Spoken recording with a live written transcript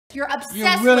You're obsessed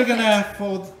You're really with gonna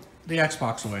fold the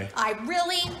Xbox away. I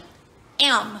really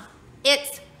am.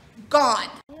 It's gone.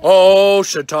 Oh,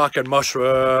 Shiitake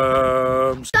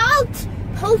Mushrooms. Don't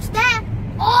post that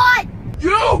on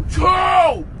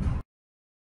YouTube!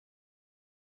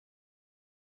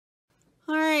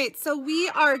 All right, so we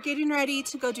are getting ready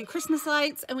to go do Christmas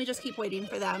lights, and we just keep waiting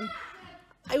for them.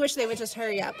 I wish they would just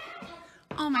hurry up.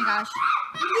 Oh my gosh.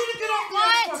 You need to get off the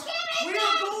What? Xbox. We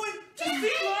are going to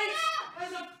see lights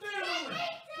as a family.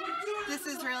 This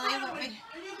is really what we And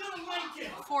you're gonna like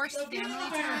it. forced So get in family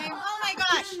the van. time. Oh my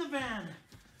gosh. Get in the van.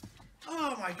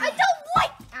 Oh my god. I don't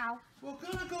like. Ow. We're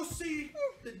gonna go see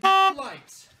the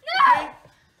lights. No. Okay?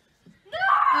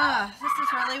 This is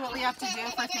really what we have to do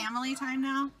for family time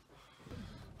now.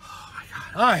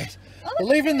 All right, we're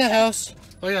leaving the house.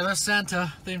 Oh yeah, that's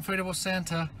Santa, the inflatable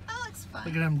Santa. That looks fun.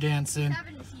 Look at him dancing.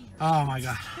 Oh my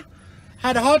god.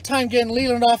 Had a hard time getting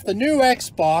Leland off the new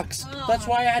Xbox. That's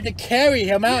why I had to carry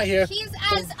him out here. He's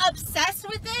as obsessed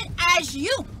with it as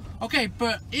you. Okay,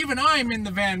 but even I'm in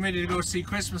the van ready to go see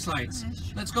Christmas lights.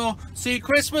 Let's go see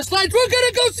Christmas lights. We're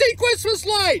gonna go see Christmas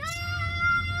lights.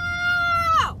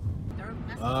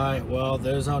 All right, well,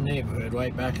 there's our neighborhood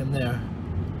right back in there.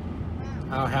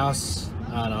 Our house,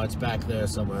 I don't know, it's back there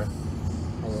somewhere.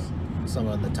 Oh,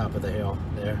 somewhere on the top of the hill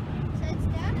there.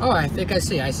 Oh, I think I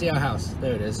see our house.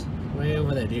 There it is. Way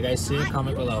over there. Do you guys see it?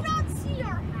 Comment below.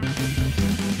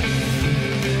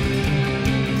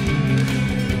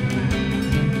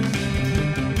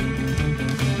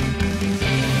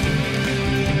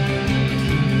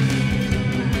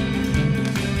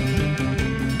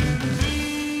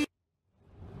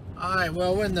 Alright,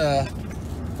 well, we're in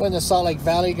the Salt Lake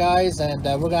Valley, guys, and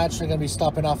we're actually going to be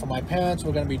stopping off at my parents.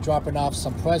 We're going to be dropping off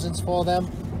some presents for them.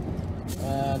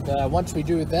 And once we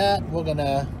do that, we're going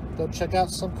to go check out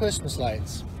some Christmas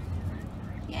lights.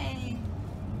 Yay.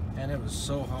 And it was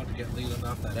so hard to get Leland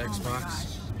off that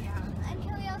Xbox. And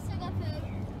Kelly also got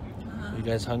food. You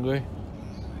guys hungry?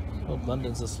 Oh,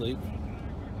 London's asleep.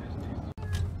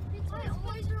 I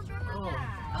always remember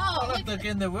that. Oh, look, they're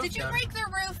getting the roof did you done. break the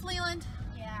roof, Leland?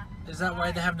 Yeah. Is that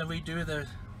why they're having to redo the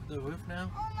roof now?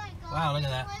 Oh my god. Wow, look at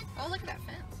that. Oh, look at that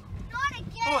fence. Not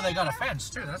again. Oh, they got a fence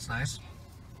too. That's nice.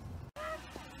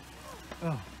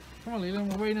 Oh, come on,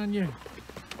 Leland. We're waiting on you.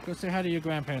 Go say hi to your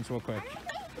grandparents real quick.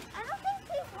 I don't think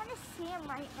they want to see him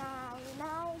right now, you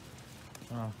know?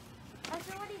 Oh.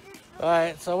 That's already did.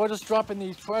 Alright, so we're just dropping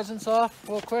these presents off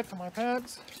real quick to my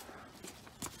parents.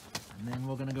 And then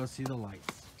we're going to go see the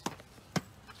lights.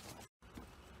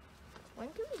 When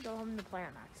can we go home to play on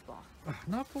Xbox?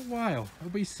 Not for a while.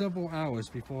 It'll be several hours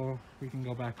before we can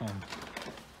go back home.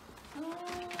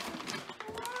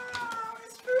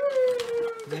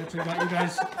 We actually got you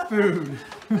guys food.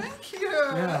 Thank you.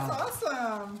 Yeah. That's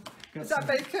awesome. Got Is that some-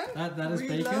 bacon? That is we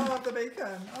bacon. love the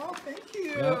bacon. Oh, thank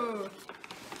you. Yep.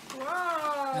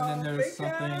 Wow. And then there's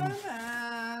bacon something-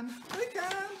 And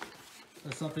bacon.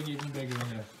 There's something even bigger than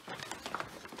this.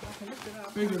 I can lift it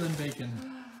up. Bigger than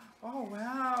bacon. Oh,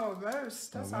 wow.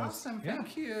 Roast. That's roast. awesome. Yeah.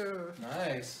 Thank you.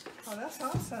 Nice. Oh, that's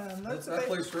awesome. Lots of That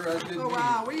bacon. place sure has good Oh, meat.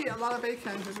 wow. We eat a lot of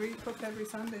bacon because we cook every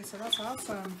Sunday, so that's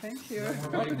awesome. Thank you.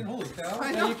 Holy cow.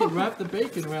 I Yeah, you know. can wrap the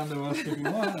bacon around the roast if you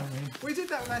want. I mean. We did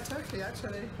that with our turkey,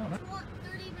 actually. What,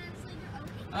 30 minutes later?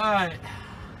 Okay. Alright.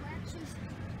 We're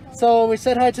actually- So we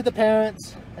said hi to the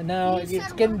parents, and now You it's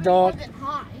said getting we dark. wasn't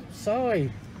high.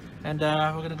 Sorry. And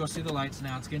we're gonna go see the lights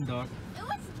now. It's getting dark. It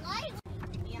was light.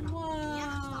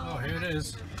 Oh, here it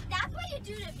is. That's what you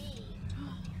do to me.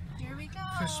 Here we go.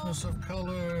 Christmas of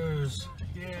colors.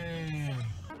 Yay.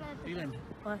 Leland,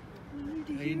 What?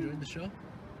 are you enjoying the show?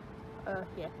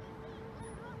 Yeah.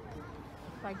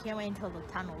 I can't wait until the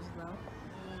tunnels, though.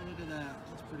 Oh, look at that.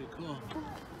 That's pretty cool.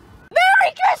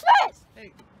 Merry Christmas!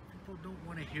 Hey, people don't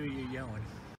want to hear you yelling.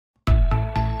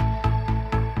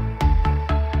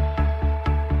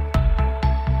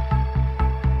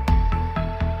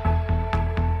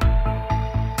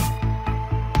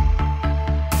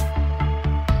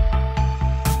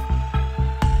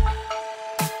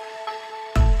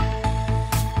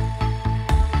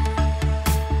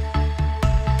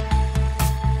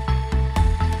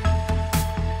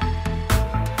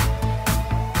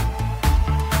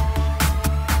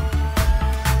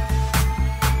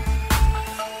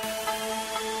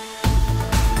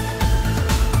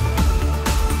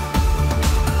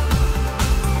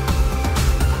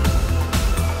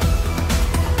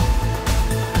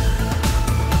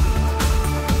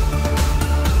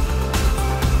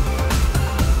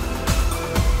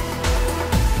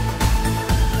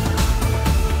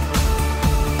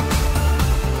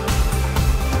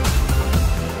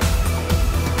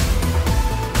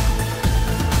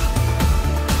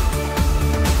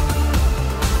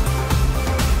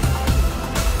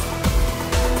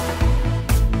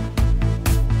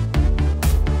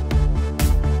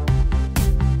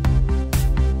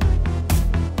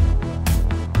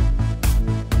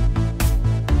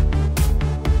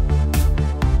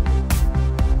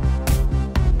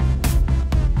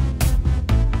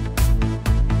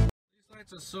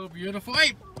 beautiful.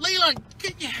 Hey, Leland,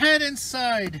 get your head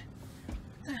inside.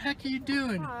 What the heck are you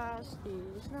doing?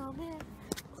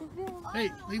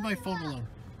 Hey, leave my phone alone.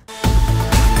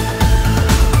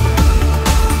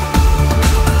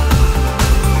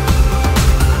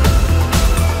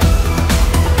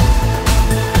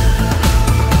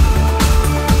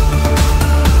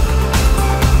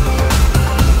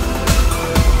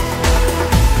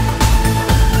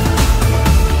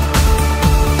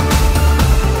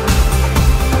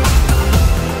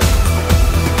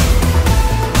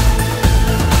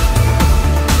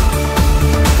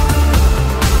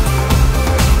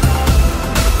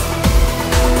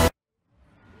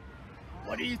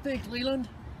 What do you think, Leland?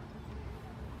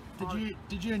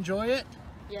 Did you enjoy it?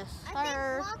 Yes,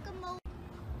 sir.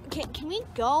 Can we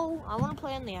go? I want to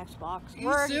play on the Xbox. Are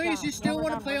you serious? You still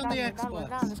want to play on the Xbox?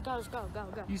 Let's go,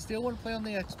 go. You still want to play on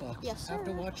the Xbox? Yes, sir.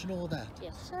 After watching all that?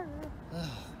 Yes, sir.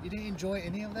 You didn't enjoy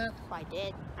any of that? I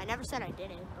did. I never said I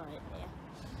didn't, but yeah.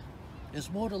 There's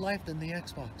more to life than the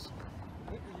Xbox.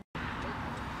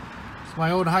 It's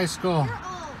my old high school.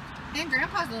 And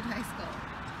Grandpa's old high school.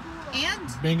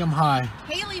 And Bingham High.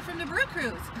 Haley from the Brew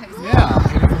Cruise high school.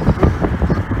 Yeah.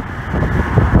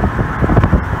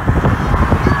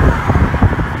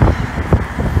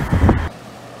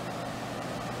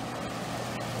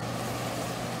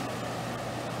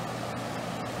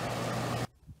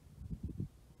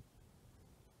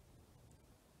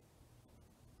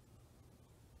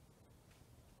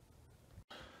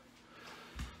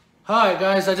 Hi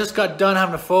guys, I just got done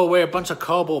having to throw away a bunch of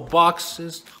cardboard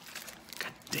boxes.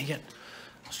 God dang it.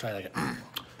 Let's try that again.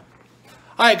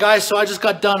 Alright guys, so I just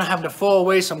got done having to throw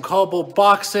away some cardboard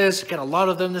boxes. Get a lot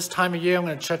of them this time of year. I'm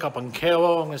going to check up on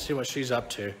Carol. I'm going to see what she's up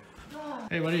to.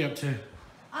 Hey, what are you up to?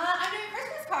 I'm doing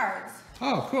Christmas cards.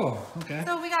 Oh, cool. Okay.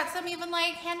 So we got some even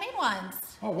like handmade ones.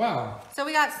 Oh, wow. So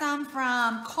we got some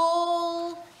from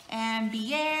Cole and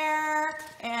Bier,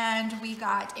 and we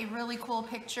got a really cool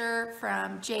picture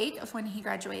from Jake of when he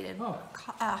graduated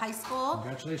high school.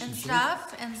 Congratulations, and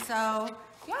stuff. And so,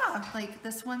 yeah, like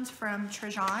this one's from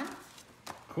Trajan.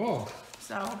 Cool.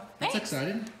 So, That's thanks.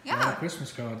 exciting. Yeah. A lot of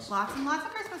Christmas cards. Lots and lots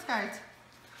of Christmas cards.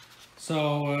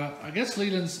 So, I guess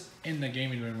Leland's in the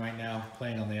gaming room right now,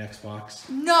 playing on the Xbox.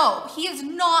 No, he is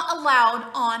not allowed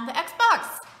on the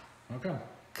Xbox. Okay.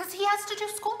 Because he has to do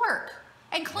schoolwork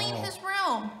and clean his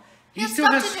room. He still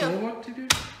has schoolwork to do?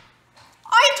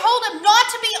 I told him not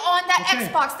to be on that Okay.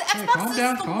 Xbox. The Okay, Xbox calm is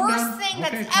down, the calm worst down. thing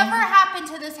Okay, that's calm ever down. happened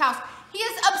to this house. He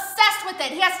is obsessed with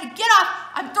it. He has to get off.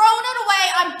 I'm throwing it away.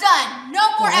 I'm done.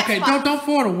 No more Okay, Xbox. don't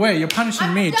throw it away. You're punishing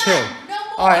I'm me done. too. No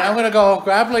more. All right, I'm gonna go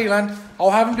grab Leland.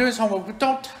 I'll have him do his homework, but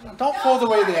don't throw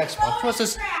away the more. Xbox. Throw What's it in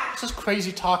this? the trash. What's this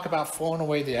crazy talk about throwing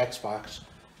away the Xbox?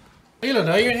 Leland,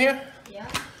 are you in here? Yeah.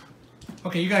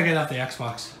 Okay, you gotta get off the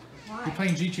Xbox. Why? You're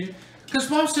playing GTA. Because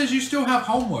Mom says you still have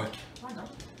homework. I don't.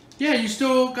 Yeah, you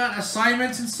still got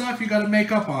assignments and stuff you gotta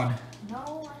make up on.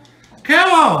 No.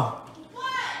 Carol!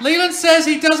 What? Leland says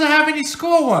he doesn't have any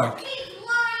schoolwork. He's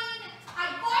lying. I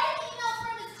got an email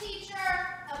from his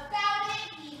teacher about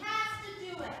it. He has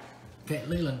to do it. Okay,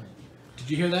 Leland, did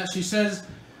you hear that? She says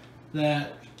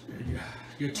that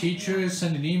your teacher is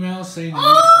sending emails saying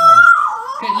that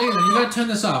Okay, Leland, you gotta turn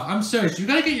this off. I'm serious. You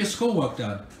gotta get your schoolwork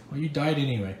done. Well, you died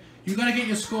anyway. You gotta get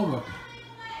your schoolwork.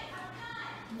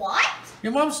 What?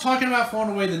 Your mom's talking about throwing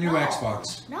away the new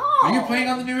Xbox. No. Are you playing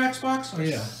on the new Xbox? Oh,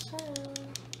 yeah.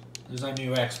 There's our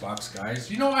new Xbox, guys.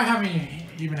 You know I haven't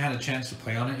even had a chance to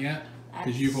play on it yet?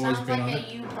 Because you've always been on it. Sounds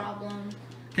like a you problem.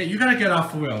 Okay, you gotta get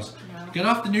off the wheels. No. Get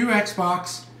off the new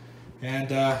Xbox and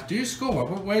do your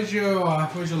schoolwork. Where's your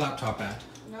laptop at?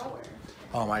 Nowhere.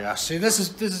 Oh my gosh! See, this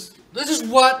is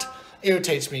what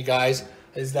irritates me, guys.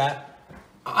 Is that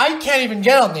I can't even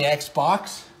get on the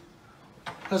Xbox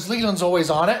because Leland's always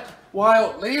on it,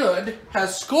 while Leland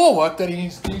has schoolwork that he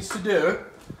needs to do.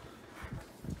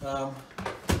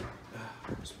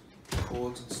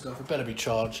 Cords and stuff. It better be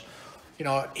charged. You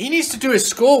know, he needs to do his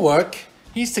schoolwork.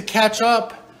 He needs to catch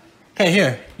up. Okay,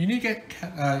 here. You need to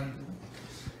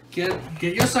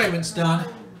get your assignments done.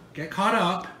 Get caught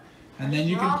up. And then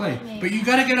you can play. But you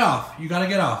gotta get off. You gotta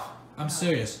get off. I'm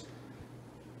serious.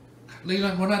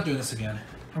 Leland, we're not doing this again.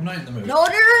 I'm not in the mood. No.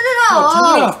 Turn it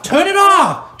off. Turn it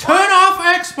off. Turn off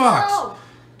Xbox. No.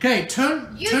 Okay,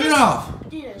 turn it off.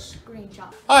 Did a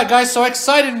screenshot. Alright guys, so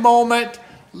exciting moment.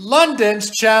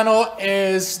 London's channel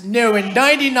is nearing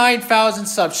 99,000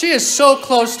 subs. She is so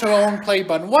close to her own play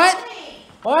button. What?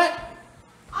 What?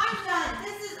 I'm done.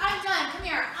 I'm done. Come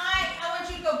here. I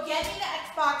want you to go get me the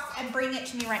Xbox and bring it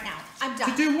to me right now. I'm done.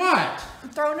 To do what? I'm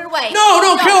throwing it away.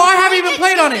 No, Carol, I haven't Bring even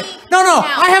played to on it. me No, now.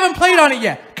 I haven't played on it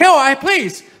yet. Carol,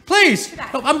 please.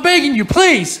 I'm begging you,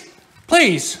 please.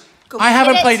 Please. Go I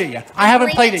haven't get played it yet. I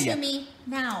haven't played it yet. Bring it to me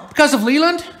now. Because of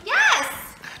Leland? Yes.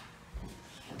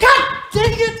 God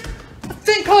dang it! The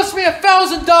thing cost me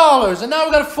 $1,000 and now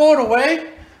we got to throw it away.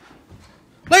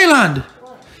 Leland!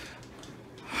 What?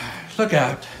 Look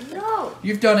out. No.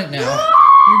 You've done it now. No.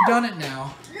 You've done it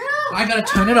now. No. I gotta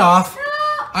turn it off. No.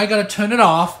 I gotta turn it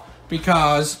off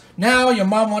because now your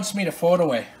mom wants me to throw it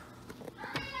away.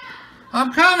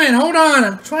 I'm coming. Hold on.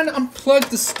 I'm trying to unplug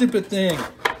the stupid thing.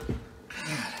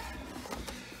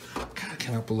 God, I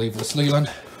cannot believe this,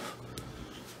 Leland.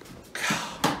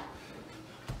 God.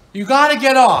 You gotta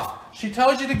get off. She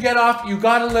tells you to get off. You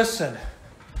gotta listen.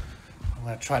 I'm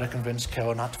gonna try to convince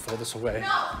Carol not to throw this away. No,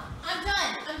 I'm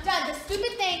done. I'm done. The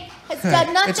stupid thing has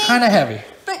done nothing. It's kind of heavy.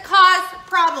 But cause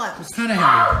problems. It's kind of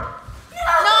heavy.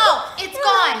 No, it's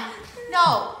gone.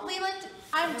 No, Leland,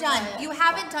 I'm done. You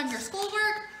haven't done your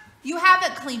schoolwork. You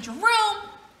haven't cleaned your room.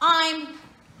 I'm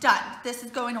done. This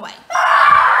is going away.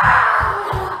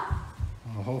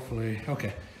 Well, hopefully.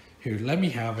 Okay. Here, let me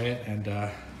have it, and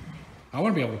I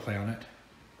want to be able to play on it.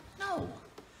 No,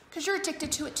 because you're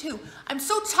addicted to it too. I'm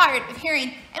so tired of hearing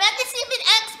about the stupid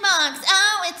Xbox.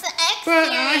 Oh, it's an X But series.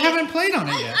 I haven't played on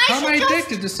it yet. How am I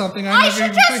addicted to something I I never should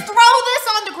even just played? throw this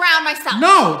on the ground myself.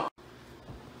 No!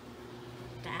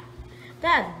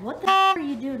 Dad, what the f are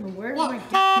you doing? Where's What? my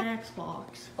damn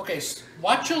Xbox? Okay,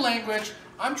 watch your language.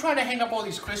 I'm trying to hang up all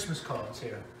these Christmas cards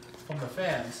here from the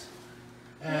fans.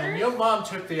 And your mom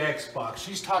took the Xbox.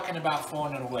 She's talking about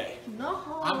throwing it away. No.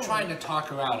 I'm trying to talk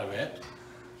her out of it.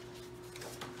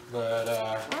 But,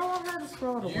 I don't want her to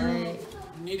throw it you away.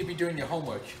 need to be doing your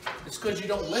homework. It's because you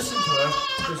don't listen to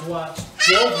her, is what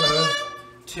drove her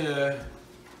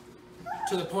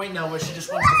to the point now where she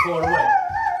just wants to throw it away.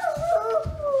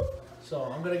 So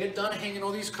I'm gonna get done hanging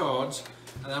all these cards,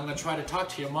 and I'm gonna try to talk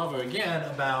to your mother again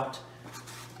about,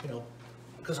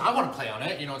 because I want to play on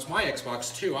it. It's my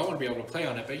Xbox too. I want to be able to play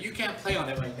on it, but you can't play on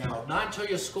it right now. Not until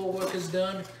your schoolwork is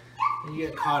done and you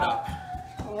get caught up.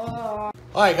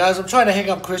 Alright guys, I'm trying to hang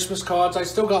up Christmas cards. I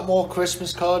still got more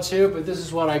Christmas cards here, but this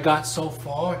is what I got so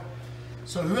far.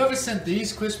 So whoever sent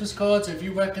these Christmas cards, if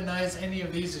you recognize any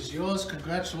of these as yours,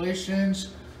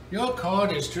 congratulations. Your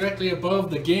card is directly above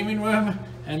the gaming room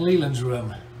and Leland's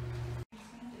room.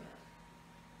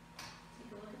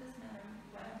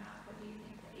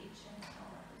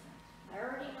 I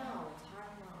already know. It's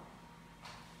hard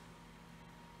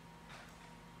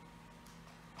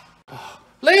enough.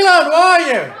 Leland, where are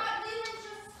you?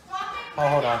 Oh,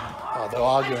 hold on. Oh, they're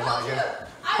arguing out here.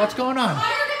 What's going on? I'm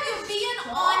tired of you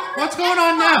being on What's going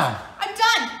on now? I'm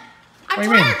done. I'm What do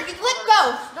you mean? tired. Let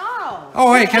go. No.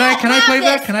 Oh wait, can I have play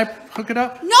that? this. Can I hook it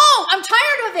up? No, I'm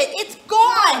tired of it. It's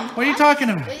gone. What are you talking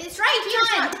about? It's right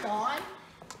here. It's gone.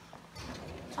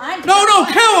 No,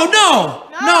 Carol,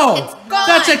 no! it's gone.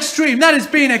 That's extreme. That is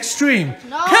being extreme.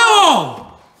 No.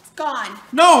 Carol! It's gone.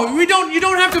 No, you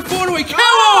don't have to throw it away.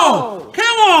 Carol!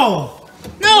 Carol!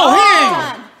 No,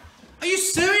 hey! Are you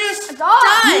serious? It's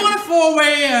done. You want to throw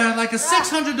away like a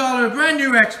 $600 brand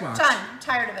new Xbox? Done. I'm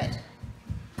tired of it.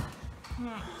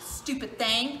 Stupid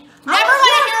thing. Never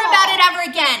want to hear about it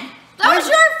ever again. That was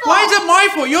your fault. Why is it my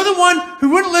fault? You're the one who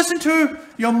wouldn't listen to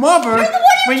your mother You're the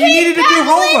one who when you came needed to do babbling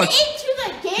homework. into the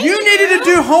gaming You needed to room.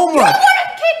 do homework. You're the one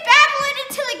who came babbling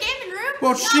into the gaming room.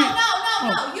 Well, no, she-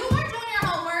 no. You weren't doing your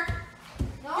homework.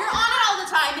 You're on it all the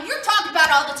time, and you're talking about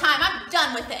it all the time. I'm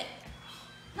done with it.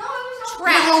 No, it was You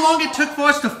know how long it took for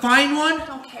us to find one?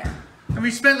 Don't care. And we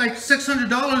spent like $600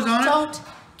 on it. Don't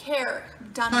care.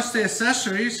 Done Plus with the it.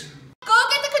 accessories. Go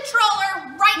get the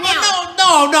controller right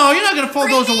now. No, you're not gonna throw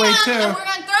those Bring away them, too. and we're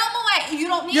gonna throw them away. You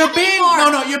don't need You're them being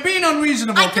anymore. you're being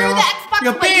unreasonable, I threw Carol. the Xbox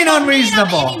You're away. being You don't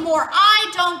unreasonable. need them anymore.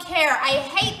 I don't care. I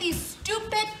hate these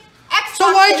stupid Xboxes.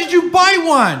 So why did you buy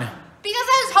one? Because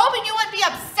I was hoping you wouldn't be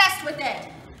obsessed with it.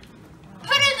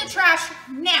 Put it in the trash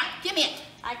now. Give me it.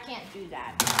 I can't do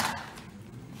that.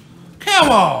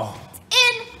 Carol!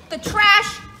 In the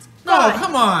trash. No, Gone.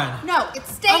 come on. No,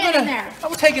 it's staying in there.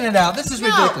 I'm taking it out. This is No.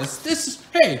 ridiculous.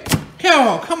 Hey,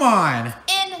 Carol, come on.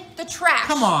 In the trash.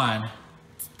 Come on.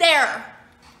 It's there.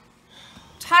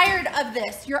 Tired of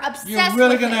this. You're obsessed You're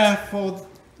really with gonna it. fold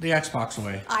the Xbox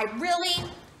away. I really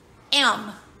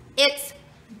am. It's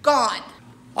gone.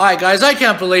 Alright guys, I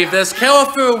can't believe this. Carol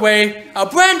threw away a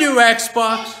brand new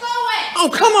Xbox. It's going. Oh,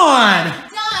 come on.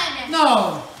 Done.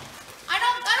 No. I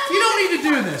don't You don't need to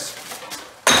do this.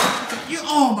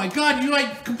 Oh my god, you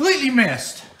like completely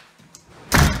missed.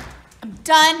 I'm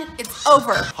done. It's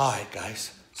over. Alright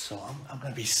guys, so I'm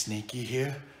gonna be sneaky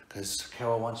here because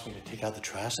Carol wants me to take out the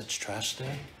trash. It's trash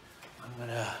day. I'm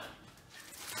gonna...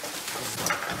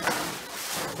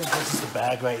 I think this is the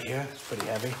bag right here. It's pretty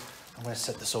heavy. I'm gonna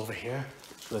set this over here.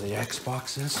 where the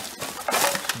Xbox is.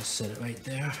 Just set it right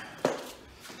there.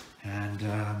 And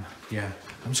yeah,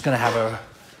 I'm just gonna have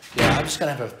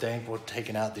her think we're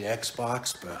taking out the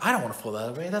Xbox, but I don't want to throw that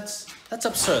away. That's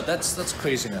absurd. That's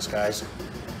craziness, guys.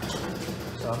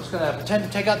 So I'm just gonna pretend to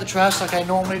take out the trash like I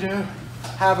normally do.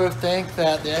 Have her think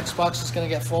that the Xbox is gonna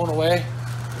get thrown away,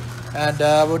 and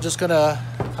we're just gonna,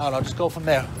 I don't know, just go from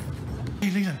there. Hey,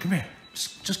 Leland, come here.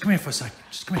 Just come here for a second.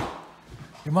 Just come here.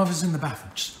 Your mother's in the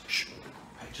bathroom. Just shh.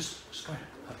 Hey, just come here.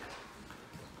 Okay.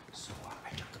 So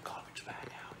I took the garbage bag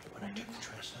out when I took the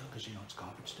trash out, because you know it's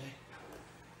garbage day.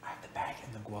 I have the bag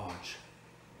in the garage.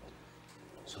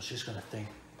 So she's gonna think,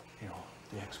 you know,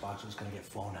 the Xbox is gonna get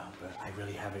thrown out, but I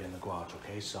really have it in the garage,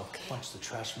 okay? So once the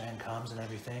trash man comes and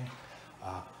everything,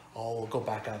 I'll go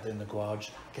back out there in the garage,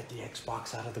 get the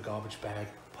Xbox out of the garbage bag,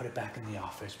 put it back in the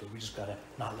office, but we just gotta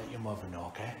not let your mother know,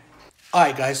 okay? All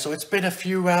right, guys, so it's been a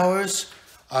few hours.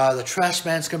 The trash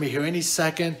man's gonna be here any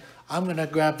second. I'm gonna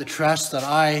grab the trash that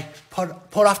I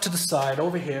put off to the side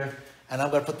over here, and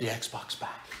I'm gonna put the Xbox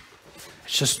back.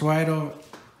 It's just right over.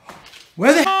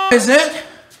 Where the hell is it?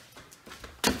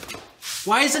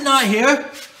 Why is it not here?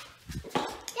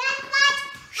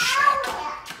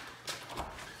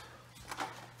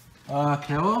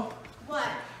 Carol? What?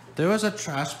 There was a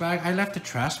trash bag. I left a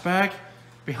trash bag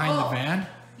behind the van.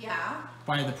 Yeah.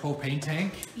 By the propane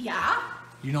tank. Yeah.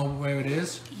 You know where it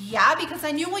is? Yeah, because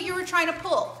I knew what you were trying to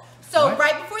pull. So What?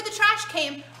 right before the trash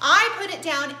came, I put it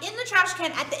down in the trash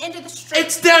can at the end of the street.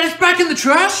 It's down. It's back in the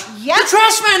trash? Yep. The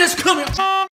trash man is coming.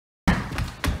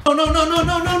 Oh, no, no, no,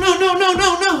 no, no, no, no, no,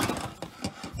 no, no.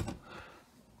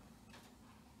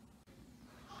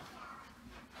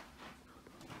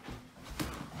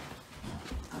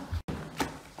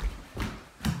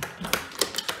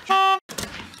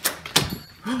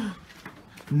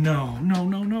 No, no,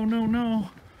 no, no, no, no.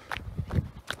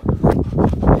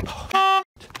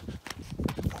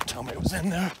 Don't tell me it was in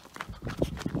there.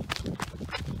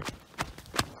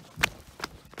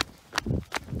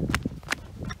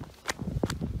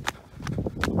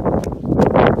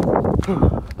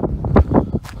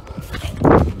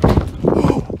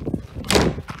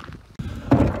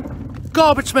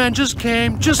 Garbage man just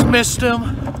came, just missed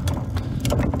him.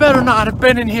 Better not have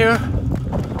been in here.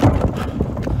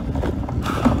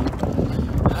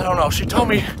 I don't know, she told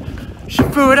me she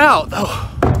threw it out though.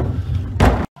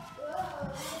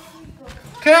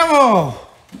 Carol!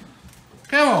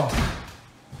 Carol!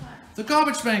 The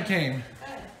garbage man came.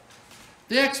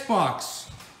 The Xbox.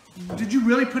 Did you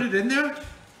really put it in there?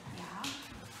 Yeah.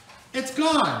 It's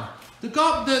gone. The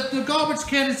garbage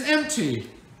can is empty.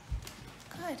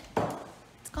 Good.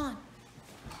 It's gone.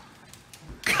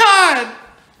 God!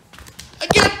 I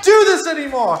can't do this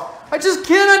anymore! I just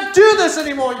cannot do this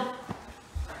anymore!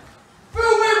 Threw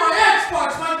away my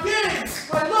Xbox, my games,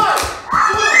 my life!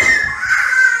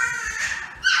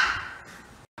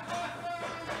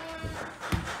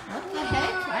 What the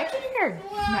heck? I can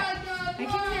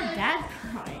hear Dad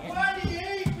crying. Why do you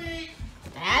hate me?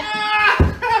 Dad?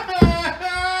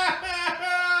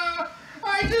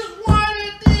 I just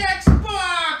wanted the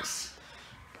Xbox!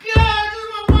 God, I just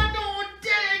want one more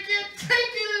day. I can't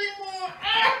take it anymore.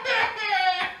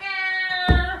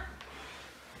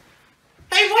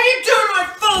 Hey, what are you doing on my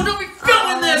phone? Don't be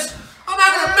filming this! I'm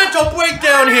having a mental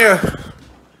breakdown here.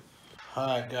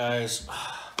 Alright, guys.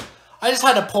 I just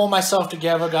had to pull myself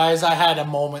together, guys. I had a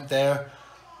moment there.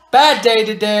 Bad day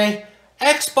today.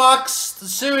 Xbox, the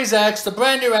Series X, the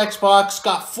brand new Xbox,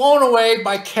 got thrown away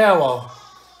by Carol.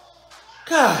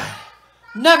 God,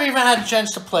 never even had a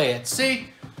chance to play it. See,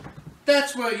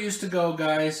 that's where it used to go,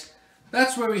 guys.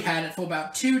 That's where we had it for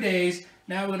about 2 days.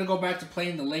 Now we're gonna go back to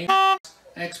playing the lame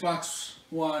Xbox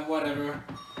One, whatever.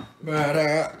 But,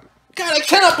 God, I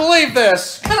cannot believe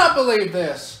this. Cannot believe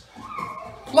this.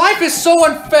 Life is so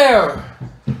unfair.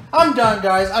 I'm done,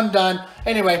 guys. I'm done.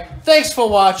 Anyway, thanks for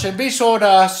watching. Be sure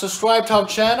to subscribe to our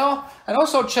channel. And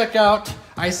also check out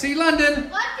IC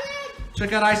London.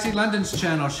 Check out IC London's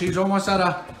channel. She's almost at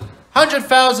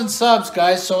 100,000 subs,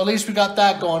 guys. So at least we got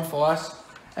that going for us.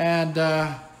 And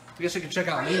I guess you can check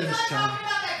out Leland's channel.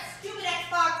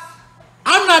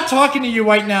 I'm not talking to you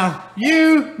right now.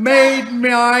 You made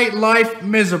my life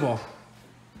miserable.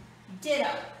 Ditto.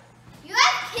 You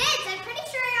have kids. I'm pretty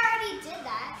sure I already did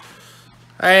that.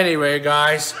 Anyway,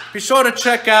 guys, be sure to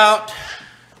check out.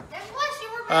 And plus, you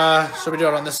were So we do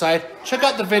it on this side. Check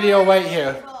out the video right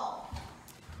here.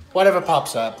 Whatever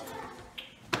pops up.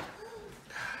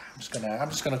 I'm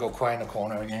just gonna go cry in the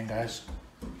corner again, guys.